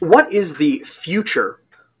What is the future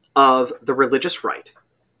of the religious right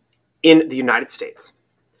in the United States?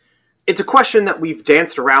 It's a question that we've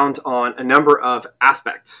danced around on a number of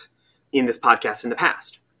aspects in this podcast in the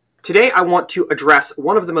past. Today, I want to address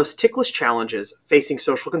one of the most ticklish challenges facing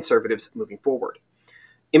social conservatives moving forward: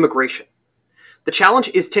 immigration. The challenge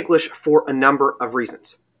is ticklish for a number of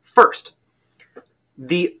reasons. First,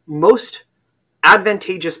 the most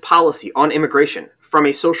advantageous policy on immigration from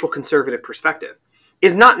a social conservative perspective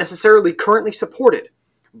is not necessarily currently supported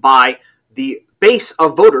by the base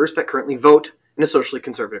of voters that currently vote in a socially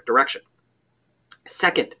conservative direction.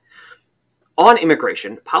 Second, on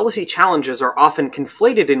immigration, policy challenges are often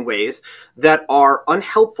conflated in ways that are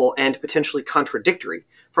unhelpful and potentially contradictory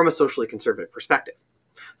from a socially conservative perspective.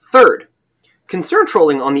 Third, concern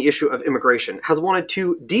trolling on the issue of immigration has wanted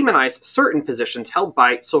to demonize certain positions held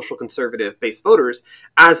by social conservative-based voters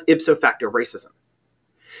as ipso facto racism.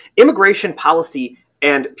 Immigration policy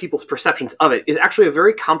and people's perceptions of it is actually a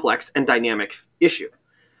very complex and dynamic issue.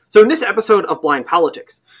 So in this episode of Blind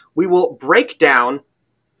Politics, we will break down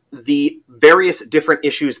the various different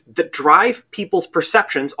issues that drive people's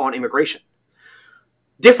perceptions on immigration,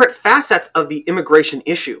 different facets of the immigration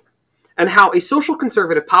issue, and how a social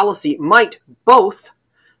conservative policy might both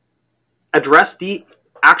address the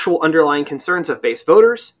actual underlying concerns of base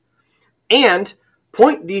voters and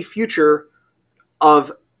point the future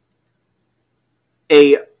of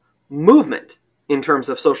a movement in terms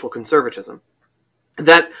of social conservatism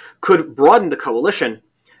that could broaden the coalition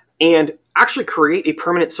and actually create a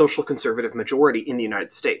permanent social conservative majority in the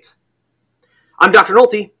United States. I'm Dr.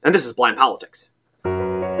 Nolte, and this is Blind Politics.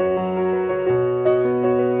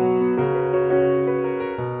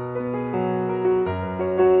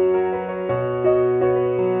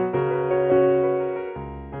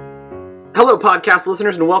 Hello, podcast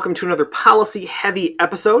listeners, and welcome to another policy-heavy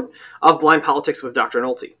episode of Blind Politics with Dr.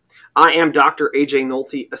 Nolte. I am Dr. A.J.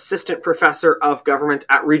 Nolte, Assistant Professor of Government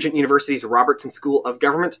at Regent University's Robertson School of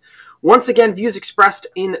Government. Once again, views expressed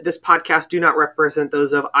in this podcast do not represent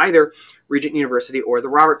those of either Regent University or the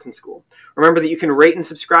Robertson School. Remember that you can rate and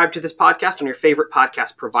subscribe to this podcast on your favorite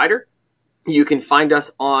podcast provider. You can find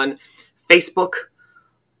us on Facebook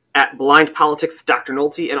at Blind Politics with Dr.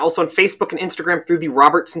 Nolte, and also on Facebook and Instagram through the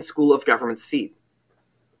Robertson School of Government's feed.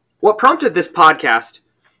 What prompted this podcast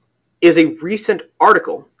is a recent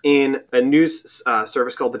article in a news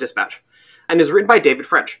service called The Dispatch, and is written by David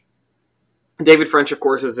French. David French, of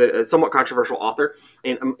course, is a somewhat controversial author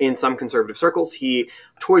in some conservative circles. He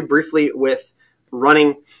toyed briefly with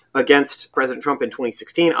running against President Trump in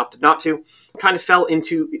 2016, opted not to, kind of fell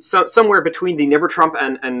into somewhere between the never Trump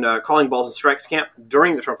and calling balls and strikes camp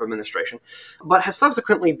during the Trump administration, but has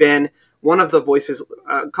subsequently been one of the voices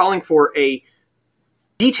calling for a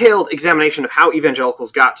detailed examination of how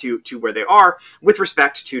evangelicals got to where they are with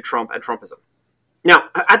respect to Trump and Trumpism. Now,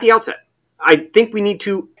 at the outset, I think we need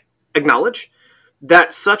to acknowledge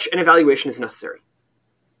that such an evaluation is necessary.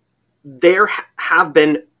 There have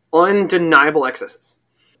been undeniable excesses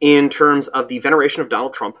in terms of the veneration of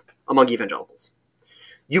Donald Trump among evangelicals.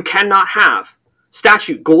 You cannot have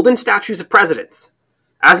golden statues of presidents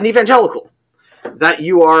as an evangelical that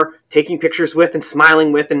you are taking pictures with and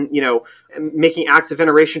smiling with and, making acts of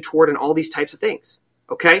veneration toward and all these types of things.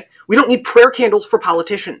 Okay? We don't need prayer candles for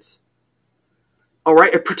politicians. All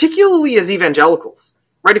right? Particularly as evangelicals.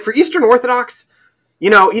 Right? If you're Eastern Orthodox,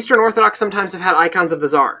 Eastern Orthodox sometimes have had icons of the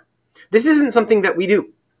Tsar. This isn't something that we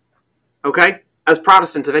do. Okay? As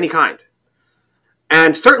Protestants of any kind.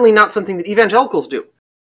 And certainly not something that evangelicals do.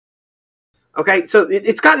 Okay? So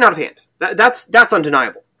it's gotten out of hand. That's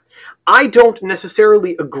undeniable. I don't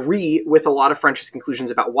necessarily agree with a lot of French's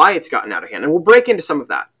conclusions about why it's gotten out of hand, and we'll break into some of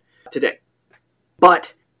that today.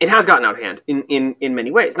 But it has gotten out of hand in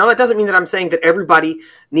many ways. Now, that doesn't mean that I'm saying that everybody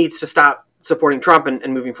needs to stop supporting Trump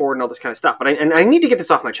and moving forward and all this kind of stuff, but I need to get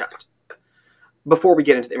this off my chest before we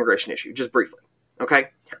get into the immigration issue, just briefly. Okay?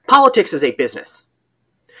 Politics is a business.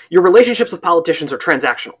 Your relationships with politicians are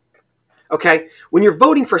transactional. Okay? When you're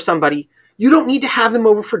voting for somebody, you don't need to have them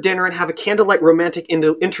over for dinner and have a candlelight romantic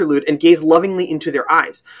interlude and gaze lovingly into their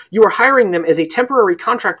eyes. You are hiring them as a temporary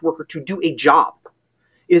contract worker to do a job.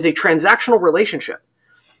 It is a transactional relationship.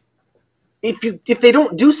 If they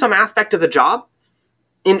don't do some aspect of the job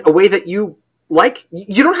in a way that you like,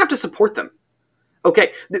 you don't have to support them.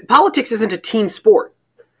 Okay? Politics isn't a team sport.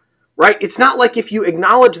 Right? It's not like if you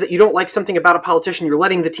acknowledge that you don't like something about a politician, you're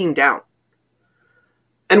letting the team down.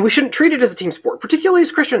 And we shouldn't treat it as a team sport, particularly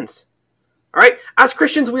as Christians. All right? As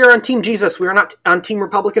Christians, we are on Team Jesus. We are not on Team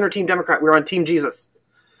Republican or Team Democrat. We are on Team Jesus.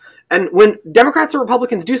 And when Democrats or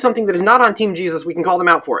Republicans do something that is not on Team Jesus, we can call them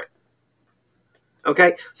out for it.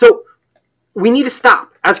 Okay? So We need to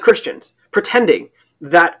stop, as Christians, pretending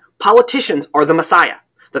that politicians are the Messiah,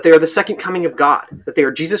 that they are the second coming of God, that they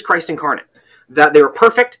are Jesus Christ incarnate, that they are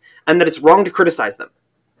perfect, and that it's wrong to criticize them.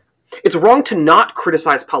 It's wrong to not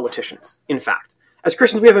criticize politicians, in fact. As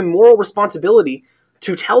Christians, we have a moral responsibility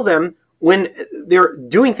to tell them when they're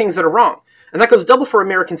doing things that are wrong. And that goes double for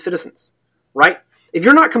American citizens, right? If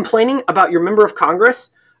you're not complaining about your member of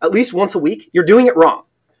Congress at least once a week, you're doing it wrong.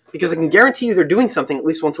 Because I can guarantee you they're doing something at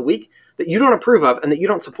least once a week that you don't approve of and that you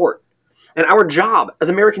don't support. And our job as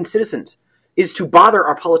American citizens is to bother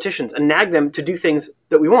our politicians and nag them to do things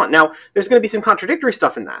that we want. Now, there's going to be some contradictory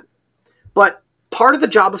stuff in that. But part of the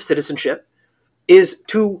job of citizenship is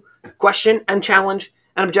to question and challenge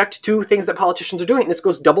and object to things that politicians are doing. And this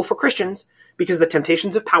goes double for Christians because the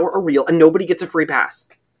temptations of power are real and nobody gets a free pass.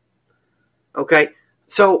 Okay?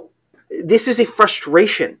 So this is a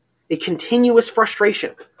frustration, a continuous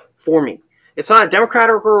frustration for me. It's not a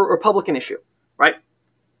Democratic or Republican issue, right?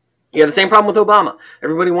 You have the same problem with Obama.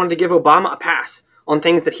 Everybody wanted to give Obama a pass on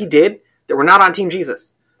things that he did that were not on Team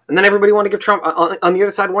Jesus. And then everybody wanted to give Trump, on the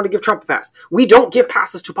other side, wanted to give Trump a pass. We don't give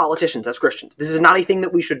passes to politicians as Christians. This is not a thing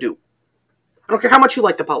that we should do. I don't care how much you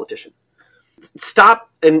like the politician.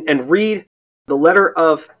 Stop and read the letter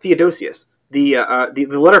of Theodosius, the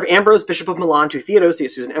letter of Ambrose, Bishop of Milan, to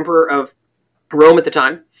Theodosius, who was an emperor of Rome at the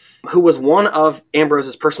time, who was one of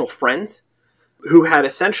Ambrose's personal friends, who had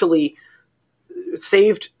essentially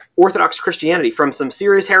saved Orthodox Christianity from some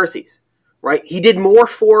serious heresies, right? He did more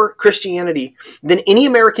for Christianity than any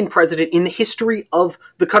American president in the history of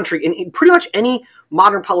the country, and pretty much any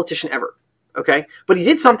modern politician ever, okay? But he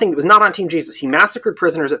did something that was not on Team Jesus. He massacred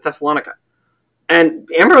prisoners at Thessalonica. And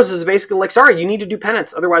Ambrose is basically like, sorry, you need to do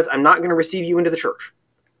penance, otherwise I'm not going to receive you into the church.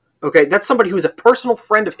 Okay, that's somebody who is a personal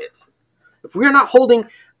friend of his. If we are not holding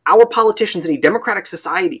our politicians in a democratic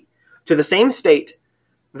society to the same state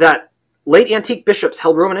that late antique bishops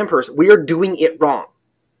held Roman emperors, we are doing it wrong.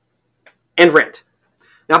 End rant.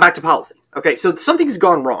 Now back to policy. Okay, so something's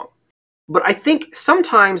gone wrong. But I think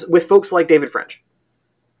sometimes with folks like David French,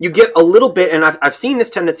 you get a little bit, and I've seen this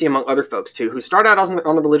tendency among other folks too, who start out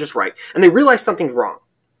on the religious right, and they realize something's wrong.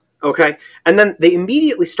 Okay? And then they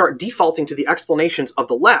immediately start defaulting to the explanations of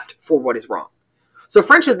the left for what is wrong. So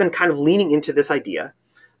French has been kind of leaning into this idea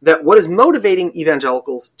that what is motivating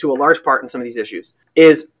evangelicals to a large part in some of these issues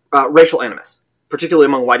is racial animus, particularly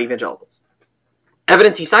among white evangelicals.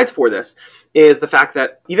 Evidence he cites for this is the fact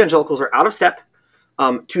that evangelicals are out of step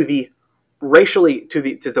to the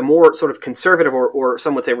more sort of conservative or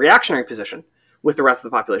some would say reactionary position with the rest of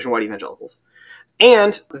the population, white evangelicals,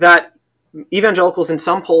 and that evangelicals in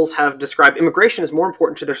some polls have described immigration as more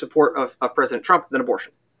important to their support of President Trump than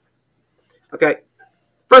abortion. Okay,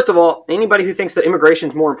 first of all, anybody who thinks that immigration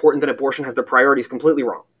is more important than abortion has their priorities completely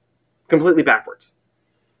wrong, completely backwards.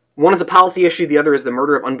 One is a policy issue, the other is the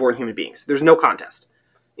murder of unborn human beings. There's no contest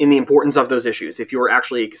in the importance of those issues if you're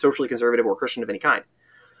actually socially conservative or Christian of any kind.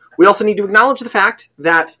 We also need to acknowledge the fact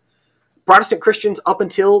that Protestant Christians up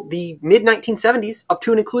until the mid-1970s, up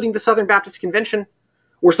to and including the Southern Baptist Convention,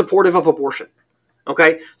 were supportive of abortion.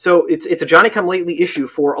 Okay? So it's a Johnny-come-lately issue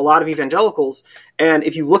for a lot of evangelicals, and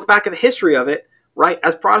if you look back at the history of it, right,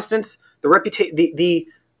 as Protestants,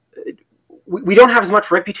 we don't have as much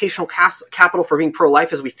reputational capital for being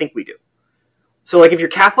pro-life as we think we do. So, like, if you're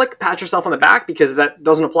Catholic, pat yourself on the back because that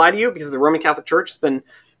doesn't apply to you because the Roman Catholic Church has been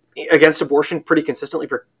against abortion pretty consistently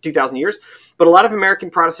for 2,000 years. But a lot of American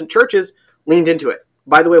Protestant churches leaned into it.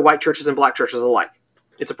 By the way, white churches and black churches alike.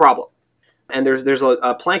 It's a problem. And there's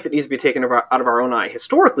a plank that needs to be taken out of our own eye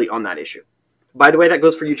historically on that issue. By the way, that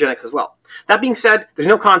goes for eugenics as well. That being said, there's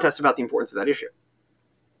no contest about the importance of that issue.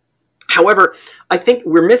 However, I think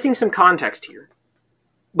we're missing some context here.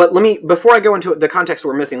 But before I go into the context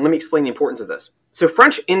we're missing, let me explain the importance of this. So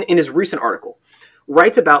French, in his recent article,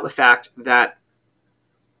 writes about the fact that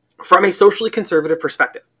from a socially conservative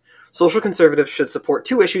perspective, social conservatives should support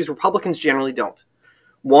two issues Republicans generally don't.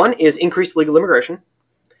 One is increased legal immigration,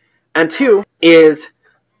 and two is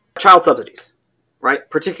child subsidies, right?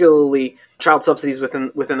 Particularly child subsidies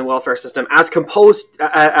within the welfare system as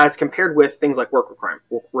compared with things like work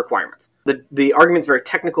requirements. The argument's very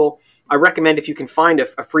technical. I recommend if you can find a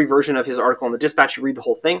free version of his article on the Dispatch, you read the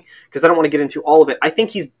whole thing, because I don't want to get into all of it. I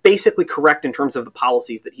think he's basically correct in terms of the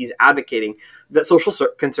policies that he's advocating that social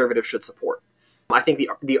conservatives should support. I think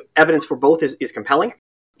the evidence for both is compelling.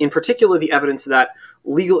 In particular, the evidence that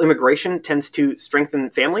legal immigration tends to strengthen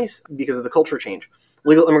families because of the culture change.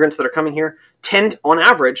 Legal immigrants that are coming here tend, on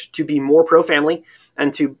average, to be more pro-family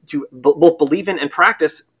and to both believe in and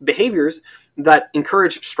practice behaviors that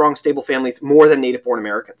encourage strong, stable families more than native-born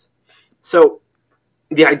Americans. So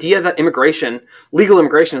the idea that legal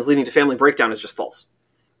immigration is leading to family breakdown is just false.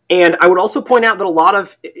 And I would also point out that a lot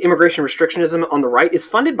of immigration restrictionism on the right is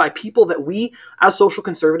funded by people that we, as social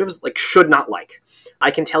conservatives, should not like.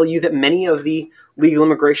 I can tell you that many of the legal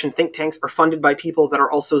immigration think tanks are funded by people that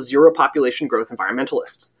are also zero population growth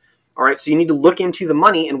environmentalists. All right, so you need to look into the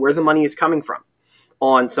money and where the money is coming from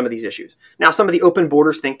on some of these issues. Now, some of the open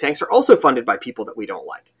borders think tanks are also funded by people that we don't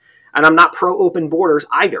like. And I'm not pro-open borders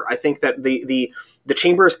either. I think that the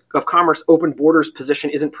Chambers of Commerce open borders position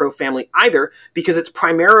isn't pro-family either, because it's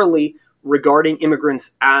primarily regarding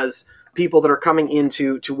immigrants as people that are coming in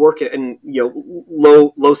to work in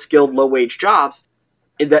low-skilled, low-wage jobs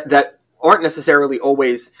that aren't necessarily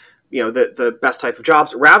always the best type of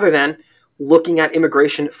jobs, rather than looking at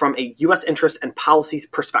immigration from a U.S. interest and policies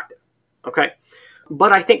perspective. Okay?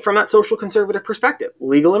 But I think from that social conservative perspective,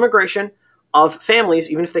 legal immigration of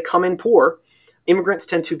families, even if they come in poor, immigrants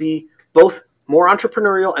tend to be both more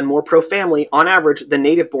entrepreneurial and more pro-family on average than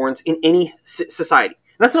native-borns in any society.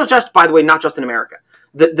 And that's not just, by the way, not just in America.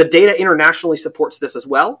 The data internationally supports this as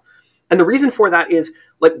well. And the reason for that is,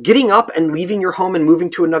 getting up and leaving your home and moving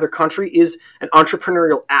to another country is an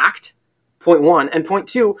entrepreneurial act, point one. And point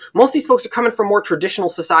two, most of these folks are coming from more traditional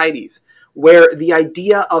societies where the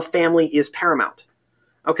idea of family is paramount.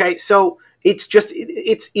 Okay, so it's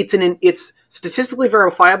statistically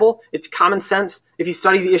verifiable. It's common sense if you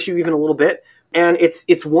study the issue even a little bit, and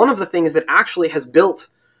it's one of the things that actually has built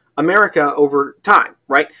America over time,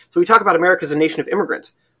 right? So we talk about America as a nation of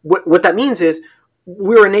immigrants. What that means is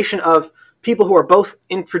we're a nation of people who are both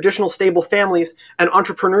in traditional stable families and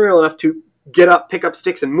entrepreneurial enough to get up, pick up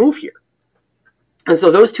sticks, and move here. And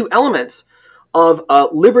so those two elements of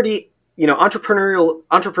liberty,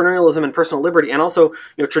 entrepreneurialism and personal liberty, and also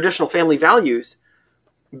traditional family values,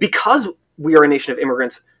 because we are a nation of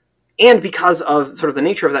immigrants and because of sort of the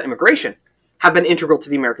nature of that immigration, have been integral to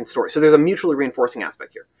the American story. So there's a mutually reinforcing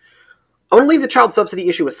aspect here. I want to leave the child subsidy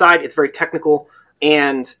issue aside. It's very technical,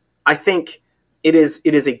 and I think it is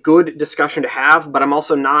a good discussion to have, but I'm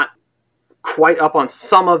also not quite up on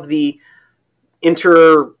some of the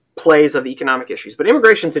interplays of the economic issues. But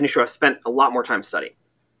immigration is an issue I've spent a lot more time studying.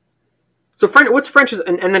 So what's French's,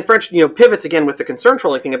 and then French, pivots again with the concern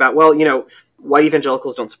trolling thing about, white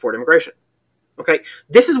evangelicals don't support immigration. Okay,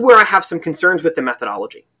 this is where I have some concerns with the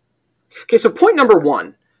methodology. Okay, so point number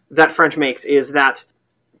one that French makes is that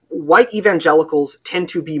white evangelicals tend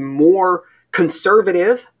to be more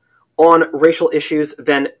conservative on racial issues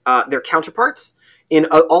than their counterparts in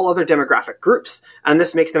all other demographic groups, and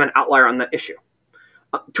this makes them an outlier on that issue.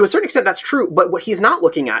 To a certain extent, that's true, but what he's not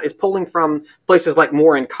looking at is polling from places like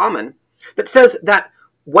More in Common that says that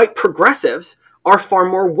white progressives are far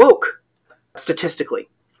more woke statistically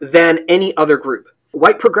than any other group.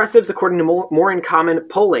 White progressives, according to More in Common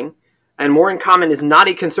polling, and More in Common is not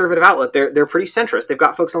a conservative outlet. They're pretty centrist. They've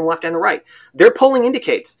got folks on the left and the right. Their polling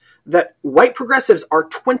indicates that white progressives are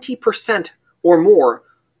 20% or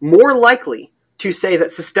more likely to say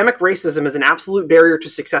that systemic racism is an absolute barrier to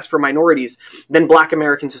success for minorities than Black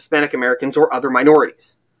Americans, Hispanic Americans, or other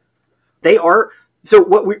minorities. They are. So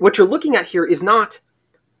what you're looking at here is not,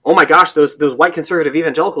 oh my gosh, those white conservative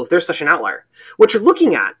evangelicals, they're such an outlier. What you're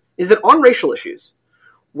looking at is that on racial issues,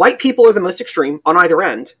 white people are the most extreme on either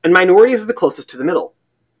end, and minorities are the closest to the middle.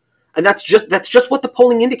 And that's just what the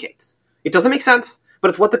polling indicates. It doesn't make sense, but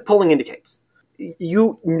it's what the polling indicates.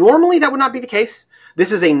 Normally that would not be the case.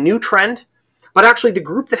 This is a new trend, but actually the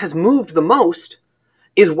group that has moved the most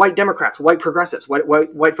is white Democrats, white progressives,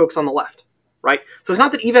 white folks on the left. Right? So it's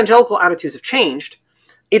not that evangelical attitudes have changed.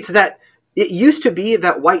 It's that it used to be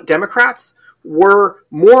that white Democrats were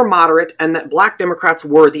more moderate and that Black Democrats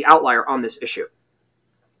were the outlier on this issue.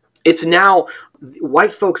 It's now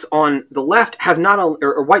white folks on the left have not only,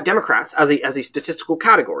 or white Democrats as a statistical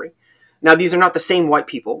category. Now, these are not the same white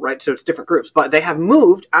people, right? So it's different groups, but they have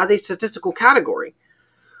moved as a statistical category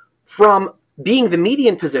from being the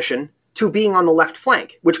median position to being on the left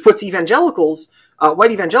flank, which puts evangelicals,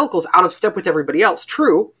 white evangelicals, out of step with everybody else.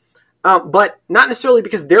 True, but not necessarily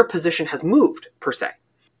because their position has moved, per se,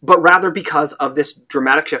 but rather because of this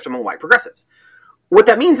dramatic shift among white progressives. What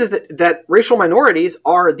that means is that racial minorities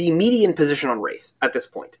are the median position on race at this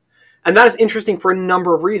point. And that is interesting for a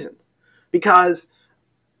number of reasons. Because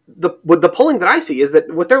the polling that I see is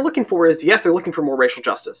that what they're looking for is, yes, they're looking for more racial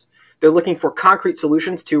justice. They're looking for concrete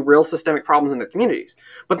solutions to real systemic problems in their communities.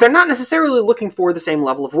 But they're not necessarily looking for the same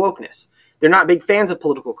level of wokeness. They're not big fans of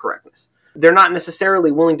political correctness. They're not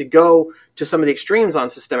necessarily willing to go to some of the extremes on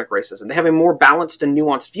systemic racism. They have a more balanced and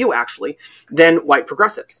nuanced view, actually, than white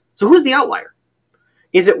progressives. So who's the outlier?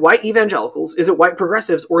 Is it white evangelicals? Is it white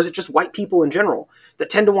progressives? Or is it just white people in general that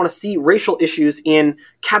tend to want to see racial issues in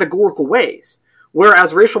categorical ways?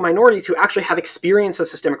 Whereas racial minorities who actually have experience of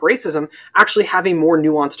systemic racism actually have a more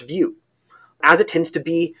nuanced view, as it tends to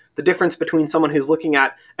be the difference between someone who's looking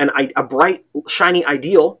at a bright, shiny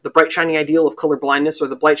ideal, the bright, shiny ideal of colorblindness or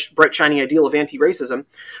the bright, shiny ideal of anti-racism,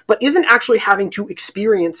 but isn't actually having to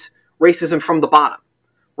experience racism from the bottom,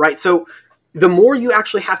 right? So the more you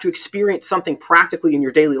actually have to experience something practically in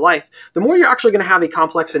your daily life, the more you're actually going to have a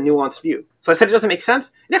complex and nuanced view. So I said it doesn't make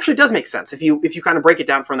sense. It actually does make sense if you kind of break it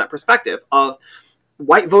down from that perspective of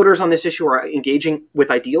white voters on this issue are engaging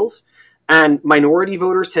with ideals, and minority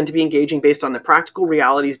voters tend to be engaging based on the practical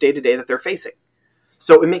realities day to day that they're facing.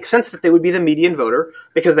 So it makes sense that they would be the median voter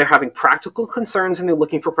because they're having practical concerns and they're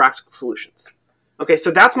looking for practical solutions. Okay,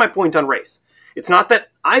 so that's my point on race. It's not that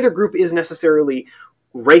either group is necessarily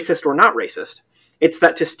racist or not racist. It's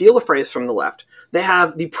that, to steal a phrase from the left, they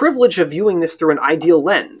have the privilege of viewing this through an ideal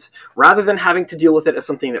lens, rather than having to deal with it as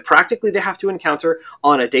something that practically they have to encounter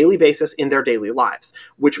on a daily basis in their daily lives,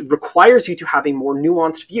 which requires you to have a more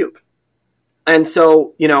nuanced view. And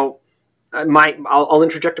so, I'll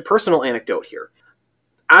interject a personal anecdote here.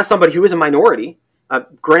 As somebody who is a minority,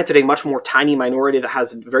 granted a much more tiny minority that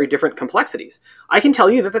has very different complexities, I can tell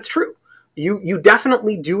you that that's true. You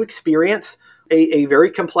definitely do experience a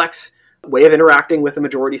very complex way of interacting with a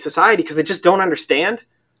majority society because they just don't understand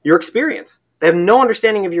your experience. They have no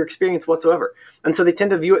understanding of your experience whatsoever. And so they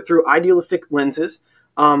tend to view it through idealistic lenses.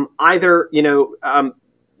 For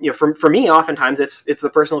me, oftentimes it's the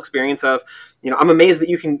personal experience of, I'm amazed that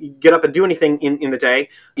you can get up and do anything in the day.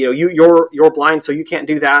 You're blind, so you can't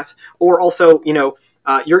do that. Or also,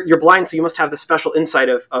 you're blind, so you must have the special insight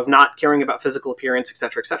of not caring about physical appearance, et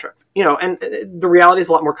cetera, et cetera. And the reality is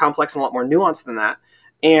a lot more complex and a lot more nuanced than that.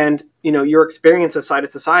 And, your experience of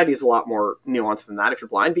sighted society is a lot more nuanced than that if you're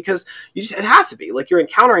blind, because it has to be. Like, you're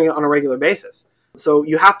encountering it on a regular basis. So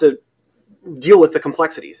you have to deal with the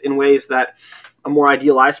complexities in ways that a more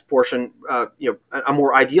idealized a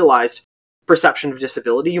more idealized perception of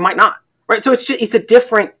disability, you might not. Right? So it's a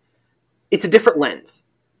different lens.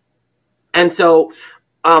 And so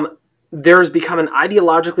there's become an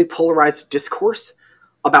ideologically polarized discourse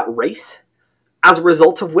about race, as a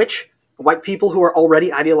result of which white people who are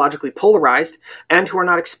already ideologically polarized and who are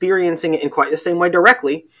not experiencing it in quite the same way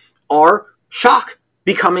directly are shocked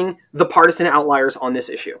becoming the partisan outliers on this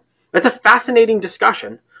issue. That's a fascinating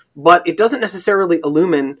discussion, but it doesn't necessarily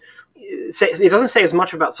it doesn't say as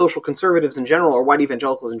much about social conservatives in general or white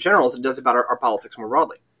evangelicals in general as it does about our politics more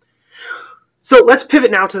broadly. So let's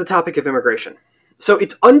pivot now to the topic of immigration. So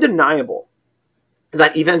it's undeniable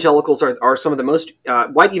that evangelicals are some of the most,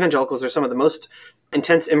 white evangelicals are some of the most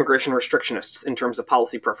intense immigration restrictionists in terms of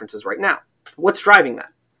policy preferences right now. What's driving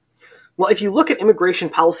that? Well, if you look at immigration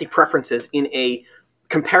policy preferences in a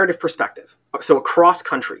comparative perspective, so across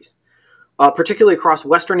countries, particularly across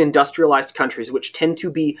Western industrialized countries, which tend to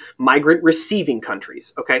be migrant receiving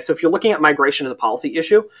countries. Okay, so if you're looking at migration as a policy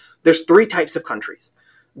issue, there's three types of countries.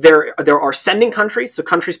 There are sending countries, so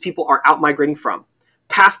countries people are out migrating from,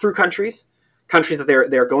 pass-through countries that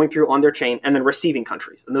they're going through on their chain, and then receiving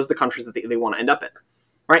countries. And those are the countries that they want to end up in,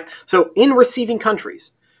 right? So in receiving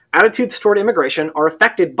countries, attitudes toward immigration are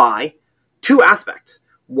affected by two aspects.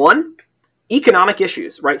 One, economic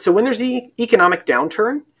issues, right? So when there's the economic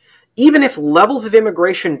downturn, even if levels of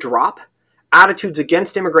immigration drop, attitudes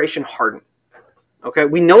against immigration harden. Okay,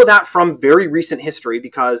 we know that from very recent history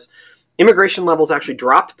because immigration levels actually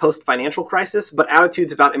dropped post-financial crisis, but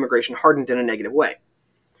attitudes about immigration hardened in a negative way.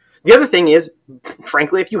 The other thing is,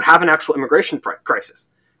 frankly, if you have an actual immigration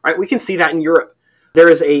crisis, right? We can see that in Europe. There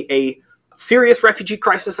is a serious refugee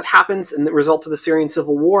crisis that happens in the result of the Syrian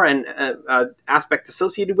civil war and aspects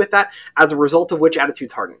associated with that, as a result of which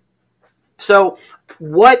attitudes harden. So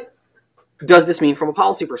what does this mean from a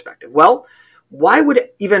policy perspective? Well, why would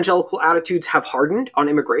evangelical attitudes have hardened on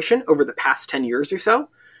immigration over the past 10 years or so?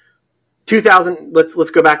 2000,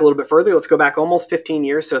 let's go back a little bit further. Let's go back almost 15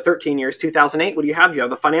 years, so 13 years, 2008. What do you have? You have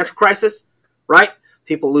the financial crisis, right?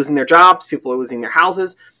 People losing their jobs, people are losing their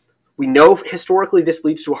houses. We know historically this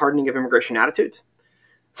leads to a hardening of immigration attitudes.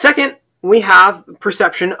 Second, we have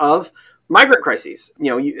perception of migrant crises.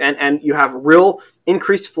 And you have real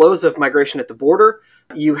increased flows of migration at the border.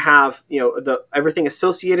 You have, everything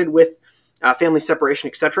associated with family separation,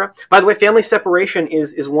 etc. By the way, family separation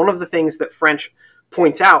is one of the things that French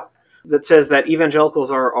points out that says that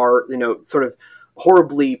evangelicals are sort of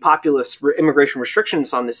horribly populist immigration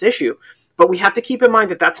restrictions on this issue. But we have to keep in mind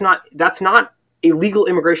that that's not a legal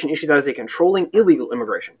immigration issue. That is a controlling illegal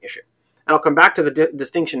immigration issue. And I'll come back to the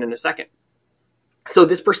distinction in a second. So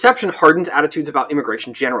this perception hardens attitudes about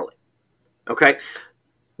immigration generally. Okay?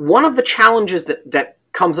 One of the challenges that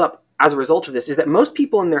comes up as a result of this is that most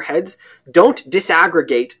people in their heads don't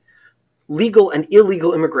disaggregate legal and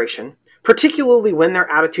illegal immigration, particularly when their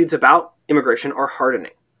attitudes about immigration are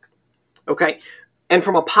hardening. Okay? And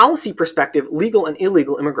from a policy perspective, legal and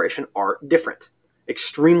illegal immigration are different.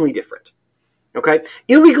 Extremely different. Okay?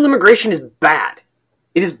 Illegal immigration is bad.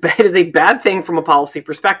 It is a bad thing from a policy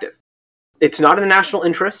perspective. It's not in the national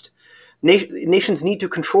interest. Nations need to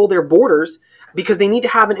control their borders because they need to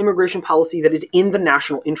have an immigration policy that is in the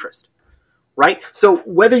national interest, right? So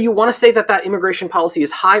whether you want to say that immigration policy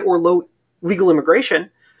is high or low legal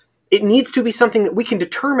immigration, it needs to be something that we can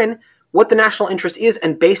determine what the national interest is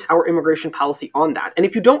and base our immigration policy on that. And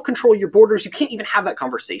if you don't control your borders, you can't even have that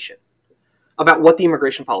conversation about what the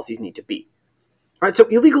immigration policies need to be, right? So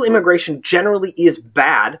illegal immigration generally is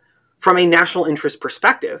bad from a national interest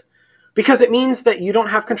perspective, because it means that you don't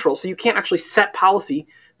have control, so you can't actually set policy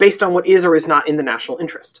based on what is or is not in the national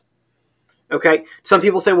interest. Okay? Some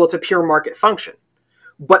people say, well, it's a pure market function.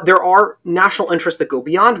 But there are national interests that go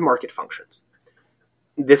beyond market functions.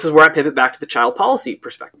 This is where I pivot back to the child policy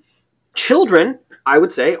perspective. Children, I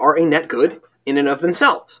would say, are a net good in and of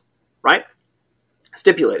themselves, right?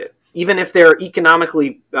 Stipulated. Even if they're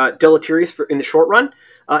economically deleterious in the short run,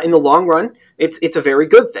 in the long run, it's a very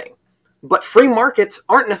good thing. But free markets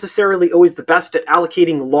aren't necessarily always the best at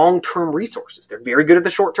allocating long-term resources. They're very good at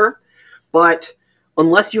the short term, but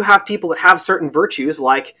unless you have people that have certain virtues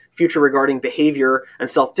like future regarding behavior and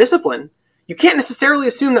self-discipline, you can't necessarily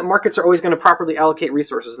assume that markets are always going to properly allocate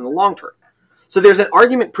resources in the long term. So there's an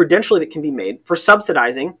argument prudentially that can be made for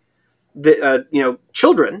subsidizing the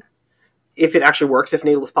children, if it actually works, if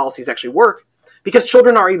natalist policies actually work, because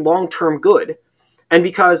children are a long-term good, and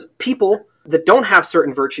because people that don't have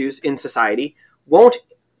certain virtues in society won't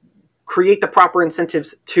create the proper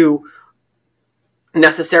incentives to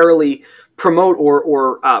necessarily promote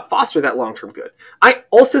or foster that long-term good. I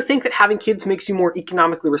also think that having kids makes you more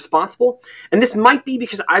economically responsible, and this might be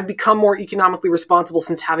because I've become more economically responsible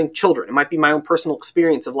since having children. It might be my own personal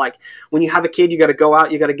experience of, like, when you have a kid, you got to go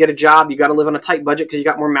out, you got to get a job, you got to live on a tight budget because you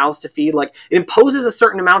got more mouths to feed. Like, it imposes a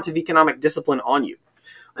certain amount of economic discipline on you.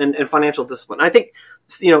 And financial discipline. I think,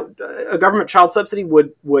 a government child subsidy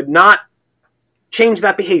would not change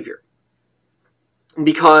that behavior,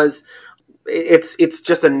 because it's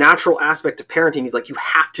just a natural aspect of parenting. He's like, you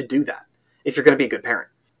have to do that if you're going to be a good parent.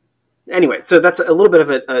 Anyway, so that's a little bit of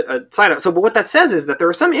a side note. So, but what that says is that there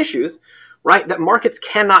are some issues, right, that markets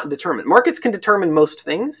cannot determine. Markets can determine most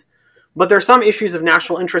things, but there are some issues of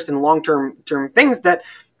national interest and long-term things that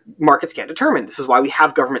markets can't determine. This is why we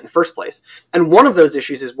have government in the first place. And one of those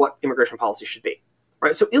issues is what immigration policy should be,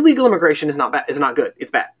 right? So illegal immigration is not bad, is not good. It's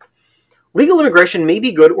bad. Legal immigration may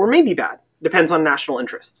be good or may be bad. Depends on national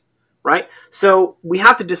interest, right? So we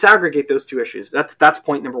have to disaggregate those two issues. That's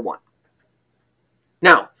point number one.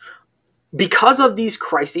 Now, because of these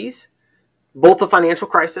crises, both the financial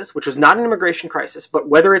crisis, which was not an immigration crisis, but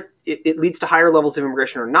whether it leads to higher levels of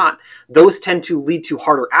immigration or not, those tend to lead to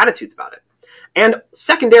harder attitudes about it. And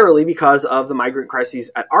secondarily, because of the migrant crises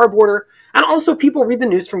at our border, and also people read the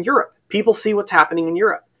news from Europe. People see what's happening in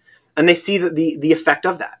Europe, and they see the effect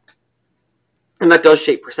of that. And that does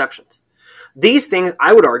shape perceptions. These things,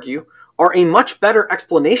 I would argue, are a much better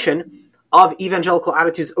explanation of evangelical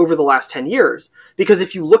attitudes over the last 10 years. Because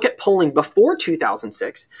if you look at polling before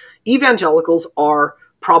 2006, evangelicals are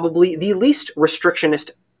probably the least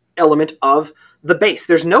restrictionist element of the base.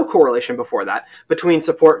 There's no correlation before that between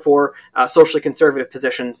support for socially conservative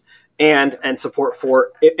positions and support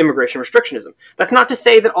for immigration restrictionism. That's not to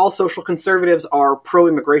say that all social conservatives are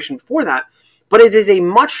pro-immigration before that, but it is a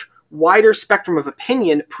much wider spectrum of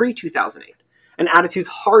opinion pre-2008, and attitudes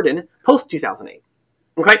harden post-2008.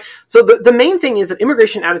 Okay? So the main thing is that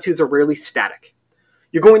immigration attitudes are rarely static.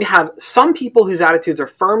 You're going to have some people whose attitudes are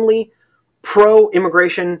firmly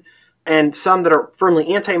pro-immigration and some that are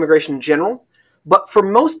firmly anti-immigration in general. But for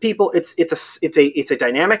most people, it's a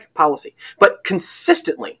dynamic policy. But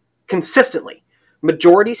consistently,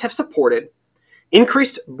 majorities have supported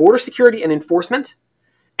increased border security and enforcement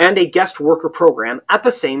and a guest worker program at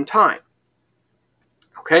the same time.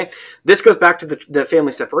 Okay? This goes back to the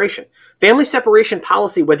family separation. Family separation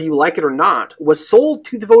policy, whether you like it or not, was sold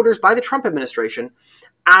to the voters by the Trump administration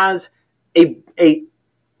as a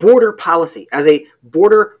border policy,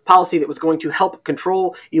 that was going to help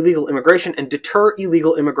control illegal immigration and deter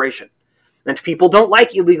illegal immigration. And people don't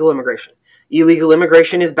like illegal immigration. Illegal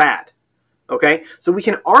immigration is bad. Okay? So we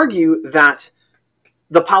can argue that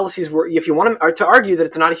the policies were, if you want to argue that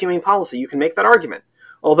it's not a humane policy, you can make that argument.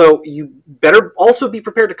 Although you better also be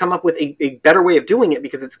prepared to come up with a better way of doing it,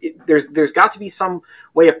 because there's got to be some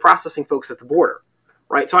way of processing folks at the border,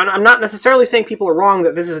 right? So I'm not necessarily saying people are wrong,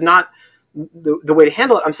 that this is not the way to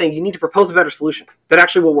handle it. I'm saying you need to propose a better solution that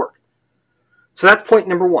actually will work. So that's point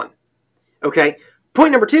number one. Okay.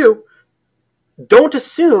 Point number two, don't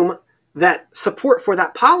assume that support for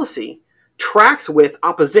that policy tracks with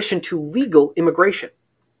opposition to legal immigration.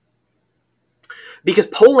 Because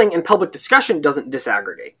polling and public discussion doesn't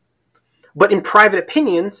disaggregate. But in private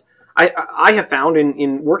opinions, I have found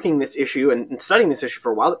in working this issue and studying this issue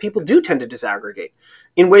for a while that people do tend to disaggregate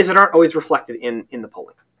in ways that aren't always reflected in the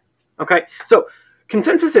polling. Okay, so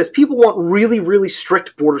consensus is people want really, really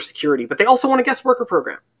strict border security, but they also want a guest worker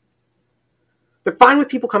program. They're fine with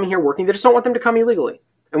people coming here working, they just don't want them to come illegally.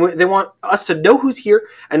 And they want us to know who's here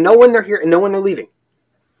and know when they're here and know when they're leaving.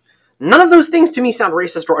 None of those things to me sound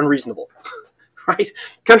racist or unreasonable. Right?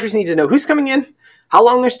 Countries need to know who's coming in, how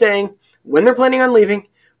long they're staying, when they're planning on leaving,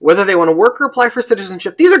 whether they want to work or apply for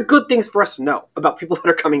citizenship. These are good things for us to know about people that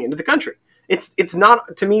are coming into the country. It's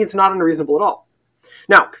not, to me, it's not unreasonable at all.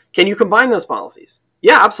 Now, can you combine those policies?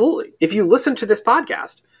 Yeah, absolutely. If you listen to this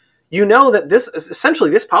podcast, you know that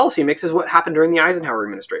this policy mix is what happened during the Eisenhower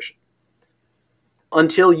administration.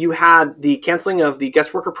 Until you had the canceling of the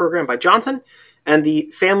guest worker program by Johnson and the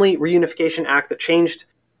Family Reunification Act that changed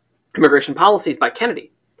immigration policies by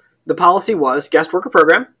Kennedy. The policy was guest worker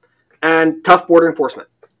program and tough border enforcement.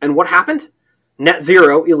 And what happened? Net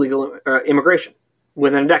zero illegal immigration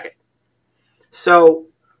within a decade. So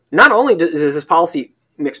not only is this policy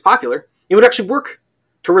mix popular, it would actually work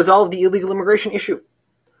to resolve the illegal immigration issue,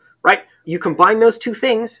 right? You combine those two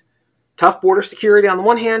things, tough border security on the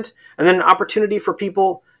one hand, and then an opportunity for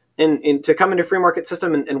people to come into a free market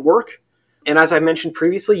system and work. And as I mentioned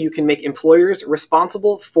previously, you can make employers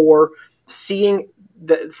responsible for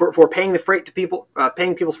for paying the freight to people,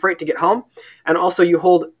 paying people's freight to get home, and also you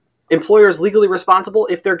hold employers legally responsible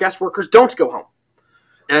if their guest workers don't go home.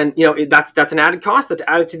 And that's an added cost that's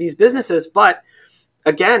added to these businesses. But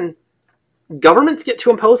again, governments get to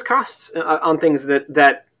impose costs on things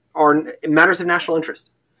that are matters of national interest.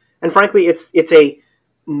 And frankly, it's a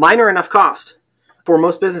minor enough cost for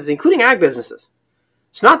most businesses, including ag businesses.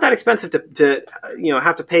 It's not that expensive to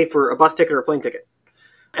have to pay for a bus ticket or a plane ticket.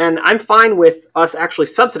 And I'm fine with us actually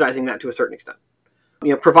subsidizing that to a certain extent.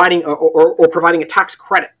 Providing or providing a tax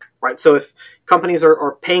credit, right? So if companies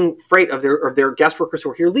are paying freight of their guest workers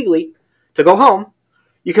who are here legally to go home,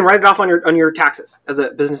 you can write it off on your taxes as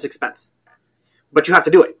a business expense. But you have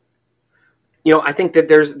to do it. I think that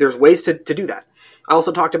there's ways to do that. I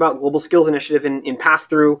also talked about Global Skills Initiative in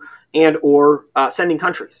pass-through and or sending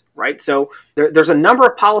countries, right? So there's a number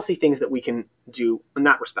of policy things that we can do in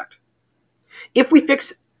that respect. If we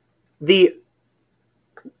fix the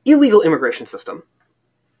illegal immigration system,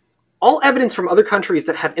 all evidence from other countries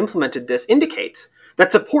that have implemented this indicates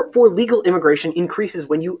that support for legal immigration increases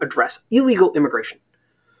when you address illegal immigration.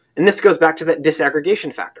 And this goes back to that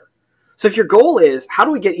disaggregation factor. So if your goal is, how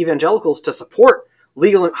do we get evangelicals to support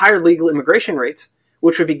higher legal immigration rates,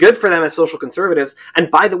 which would be good for them as social conservatives, and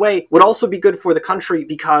by the way, would also be good for the country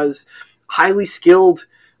because highly skilled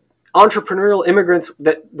entrepreneurial immigrants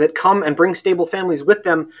that come and bring stable families with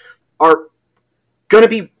them are going to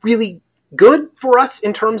be really good for us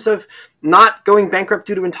in terms of not going bankrupt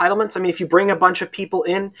due to entitlements. I mean, if you bring a bunch of people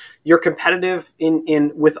in, you're competitive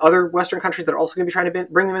in with other Western countries that are also going to be trying to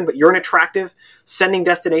bring them in, but you're an attractive sending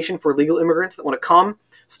destination for legal immigrants that want to come,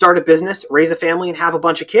 start a business, raise a family, and have a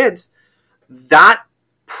bunch of kids. That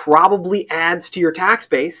probably adds to your tax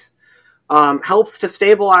base, helps to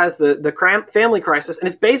stabilize the family crisis, and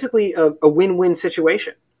it's basically a win-win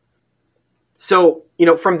situation. So,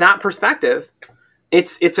 from that perspective,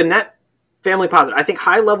 it's a net family positive. I think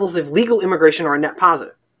high levels of legal immigration are a net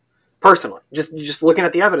positive, personally, just looking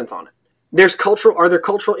at the evidence on it. Are there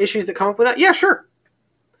cultural issues that come up with that? Yeah, sure.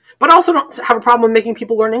 But I also don't have a problem with making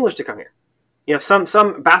people learn English to come here.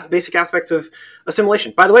 Some basic aspects of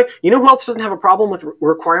assimilation. By the way, who else doesn't have a problem with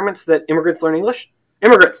requirements that immigrants learn English?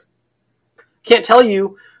 Immigrants. Can't tell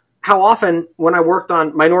you how often when I worked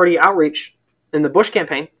on minority outreach in the Bush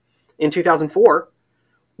campaign in 2004,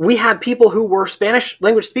 we had people who were Spanish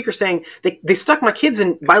language speakers saying they stuck my kids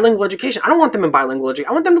in bilingual education. I don't want them in bilingual education.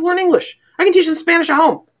 I want them to learn English. I can teach them Spanish at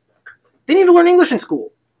home. They need to learn English in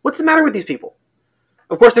school. What's the matter with these people?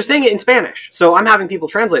 Of course, they're saying it in Spanish, so I'm having people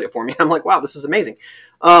translate it for me. I'm like, wow, this is amazing.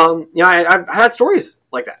 I've had stories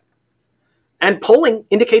like that. And polling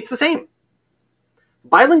indicates the same.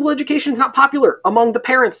 Bilingual education is not popular among the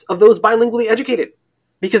parents of those bilingually educated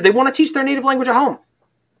because they want to teach their native language at home.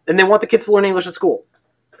 And they want the kids to learn English at school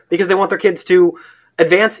because they want their kids to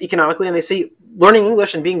advance economically, and they see learning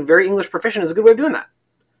English and being very English proficient is a good way of doing that.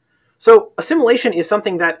 So assimilation is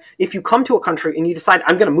something that if you come to a country and you decide,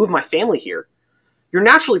 I'm going to move my family here, you're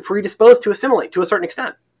naturally predisposed to assimilate to a certain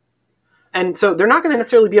extent. And so they're not going to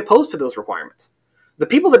necessarily be opposed to those requirements. The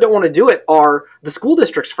people that don't want to do it are the school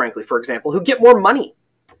districts, frankly, for example, who get more money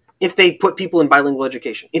if they put people in bilingual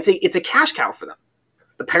education. It's a cash cow for them.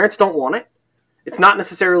 The parents don't want it. It's not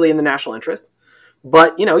necessarily in the national interest.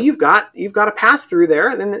 But, you've got a pass through there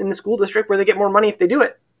in the school district where they get more money if they do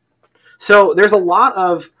it. So there's a lot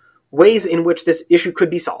of ways in which this issue could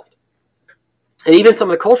be solved. And even some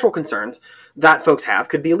of the cultural concerns that folks have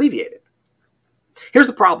could be alleviated. Here's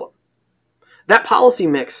the problem. That policy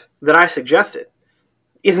mix that I suggested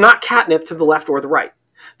is not catnip to the left or the right.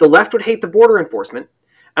 The left would hate the border enforcement,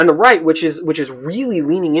 and the right, which is really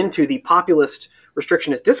leaning into the populist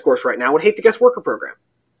restrictionist discourse right now, would hate the guest worker program.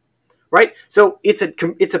 Right? So it's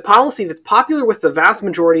a policy that's popular with the vast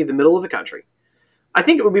majority of the middle of the country. I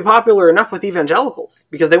think it would be popular enough with evangelicals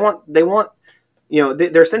because they want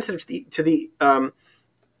they're sensitive to the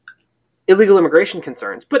illegal immigration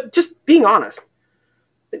concerns. But just being honest,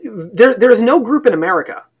 there is no group in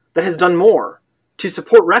America that has done more to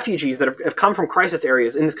support refugees that have come from crisis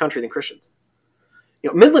areas in this country than Christians.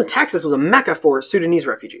 Midland, Texas was a mecca for Sudanese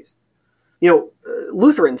refugees.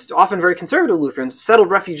 Lutherans, often very conservative Lutherans, settled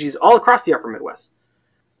refugees all across the upper Midwest.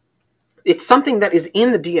 It's something that is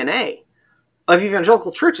in the DNA of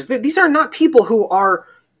evangelical churches. These are not people who are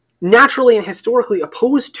naturally and historically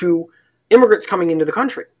opposed to immigrants coming into the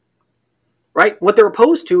country. Right? What they're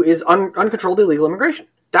opposed to is uncontrolled illegal immigration.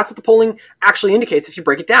 That's what the polling actually indicates if you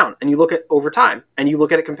break it down and you look at over time and you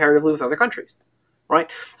look at it comparatively with other countries. Right?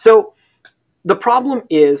 So the problem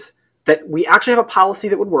is that we actually have a policy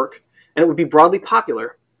that would work and it would be broadly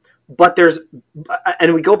popular, but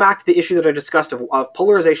and we go back to the issue that I discussed of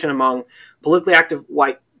polarization among politically active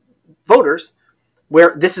white voters,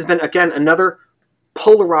 where this has been, again, another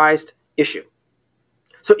polarized issue.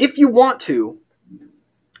 So if you want to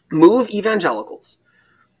move evangelicals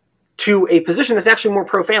to a position that's actually more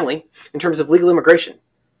pro-family in terms of legal immigration,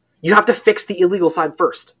 you have to fix the illegal side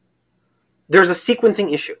first. There's a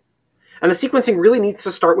sequencing issue. And the sequencing really needs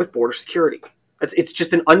to start with border security. It's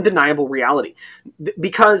just an undeniable reality.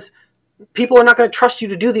 Because people are not going to trust you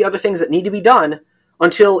to do the other things that need to be done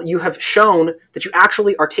until you have shown that you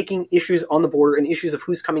actually are taking issues on the border and issues of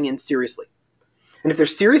who's coming in seriously. And if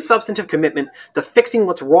there's serious substantive commitment to fixing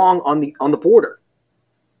what's wrong on the border,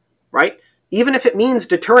 right? Even if it means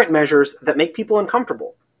deterrent measures that make people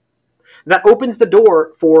uncomfortable, that opens the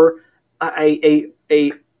door for a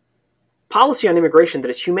policy on immigration that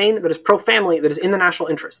is humane, that is pro-family, that is in the national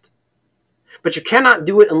interest. But you cannot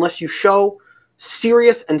do it unless you show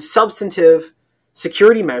serious and substantive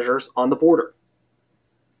security measures on the border.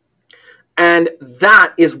 And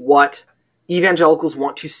that is what evangelicals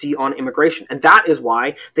want to see on immigration. And that is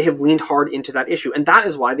why they have leaned hard into that issue. And that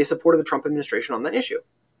is why they supported the Trump administration on that issue.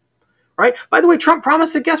 Right? By the way, Trump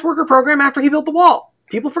promised a guest worker program after he built the wall.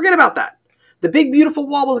 People forget about that. The big, beautiful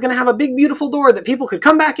wall was going to have a big, beautiful door that people could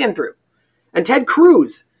come back in through. And Ted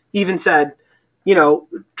Cruz even said,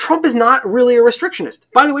 Trump is not really a restrictionist.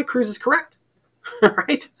 By the way, Cruz is correct.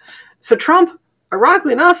 Right? So Trump,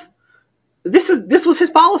 ironically enough, this was his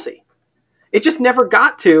policy. It just never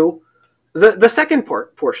got to the second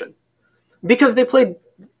portion. Because they played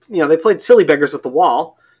silly beggars with the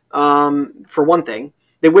wall, for one thing.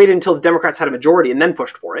 They waited until the Democrats had a majority and then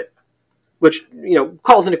pushed for it, which,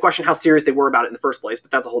 calls into question how serious they were about it in the first place,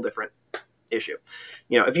 but that's a whole different issue.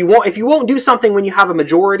 If you won't do something when you have a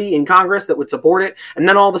majority in Congress that would support it, and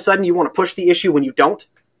then all of a sudden you want to push the issue when you don't,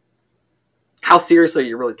 how seriously are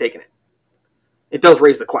you really taking it? It does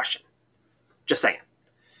raise the question. Just saying.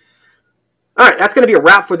 All right, that's going to be a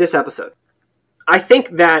wrap for this episode. I think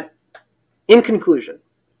that, in conclusion,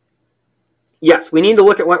 yes, we need to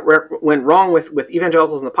look at what went wrong with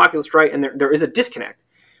evangelicals and the populist right, and there is a disconnect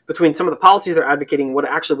between some of the policies they're advocating and what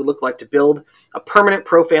it actually would look like to build a permanent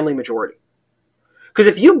pro-family majority. Because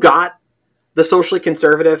if you got the socially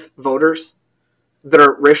conservative voters that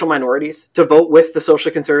are racial minorities to vote with the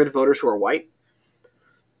socially conservative voters who are white,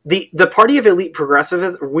 the party of elite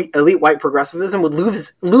white progressivism would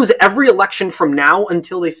lose every election from now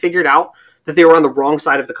until they figured out that they were on the wrong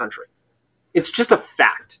side of the country. It's just a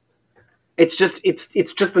fact. It's just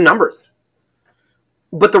the numbers.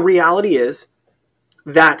 But the reality is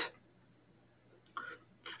that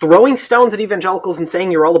throwing stones at evangelicals and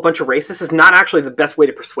saying you're all a bunch of racists is not actually the best way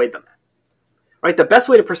to persuade them. Right? The best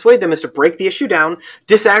way to persuade them is to break the issue down,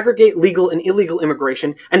 disaggregate legal and illegal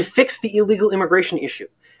immigration, and fix the illegal immigration issue.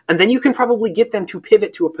 And then you can probably get them to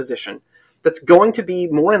pivot to a position that's going to be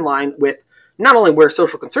more in line with not only where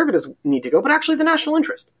social conservatives need to go, but actually the national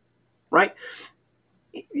interest, right?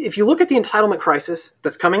 If you look at the entitlement crisis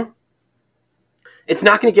that's coming, it's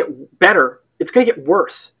not going to get better. It's going to get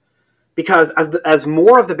worse, because as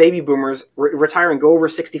more of the baby boomers retire and go over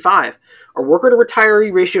 65, our worker to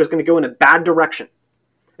retiree ratio is going to go in a bad direction.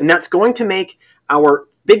 And that's going to make our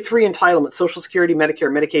big three entitlements, Social Security,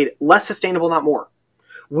 Medicare, Medicaid, less sustainable, not more.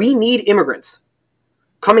 We need immigrants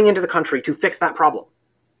coming into the country to fix that problem.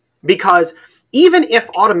 Because even if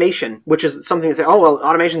automation, which is something to say, oh, well,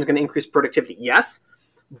 automation is going to increase productivity. Yes,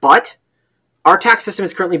 but our tax system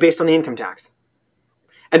is currently based on the income tax.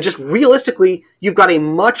 And just realistically, you've got a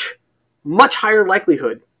much, much higher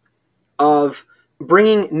likelihood of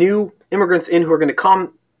bringing new immigrants in who are going to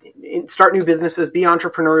come, start new businesses, be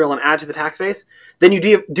entrepreneurial, and add to the tax base than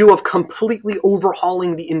you do of completely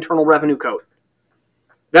overhauling the Internal Revenue Code.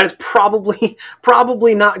 That is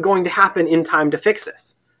probably not going to happen in time to fix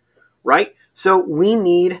this, right? So we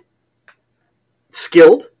need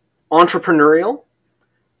skilled, entrepreneurial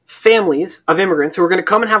families of immigrants who are going to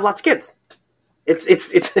come and have lots of kids.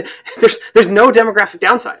 There's no demographic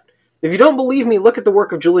downside. If you don't believe me, look at the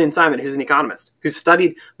work of Julian Simon, who's an economist, who's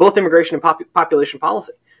studied both immigration and population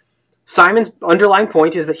policy. Simon's underlying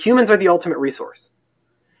point is that humans are the ultimate resource.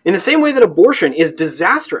 In the same way that abortion is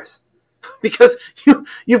disastrous, because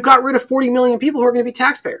you've got rid of 40 million people who are going to be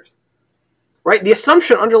taxpayers, right? The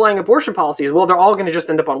assumption underlying abortion policy is, well, they're all going to just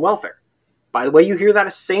end up on welfare. By the way, you hear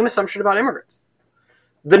that same assumption about immigrants.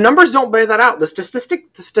 The numbers don't bear that out. The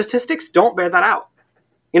statistics don't bear that out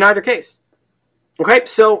in either case. Okay,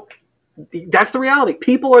 so that's the reality.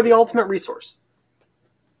 People are the ultimate resource.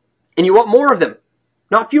 And you want more of them,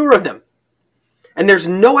 not fewer of them. And there's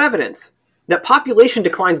no evidence that population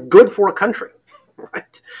decline is good for a country,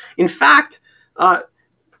 right? In fact,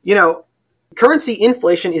 currency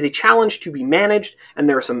inflation is a challenge to be managed, and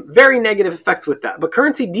there are some very negative effects with that. But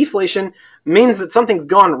currency deflation means that something's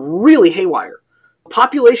gone really haywire.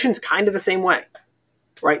 Population's kind of the same way,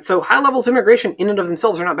 right? So high levels of immigration in and of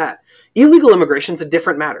themselves are not bad. Illegal immigration is a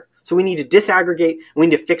different matter. So we need to disaggregate, and we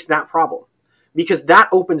need to fix that problem, because that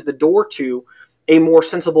opens the door to a more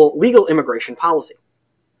sensible legal immigration policy.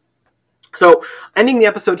 So ending the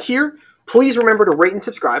episode here, please remember to rate and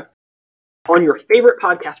subscribe on your favorite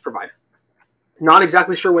podcast provider. Not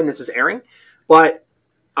exactly sure when this is airing, but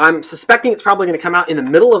I'm suspecting it's probably going to come out in the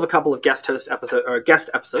middle of a couple of guest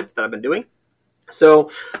episodes that I've been doing. So,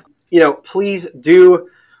 please do,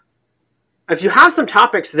 if you have some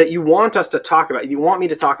topics that you want us to talk about, you want me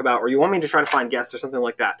to talk about, or you want me to try to find guests or something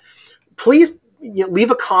like that, please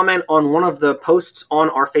leave a comment on one of the posts on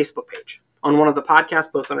our Facebook page, on one of the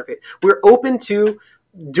podcast posts on our page. We're open to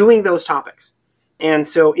doing those topics. And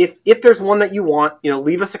so if there's one that you want,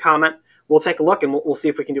 leave us a comment. We'll take a look and we'll see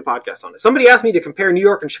if we can do a podcast on it. Somebody asked me to compare New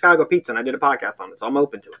York and Chicago pizza, and I did a podcast on it, so I'm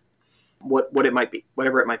open to it. What it might be,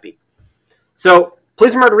 whatever it might be. So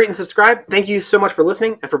please remember to rate and subscribe. Thank you so much for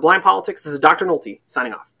listening. And for Blind Politics, this is Dr. Nolte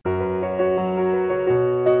signing off.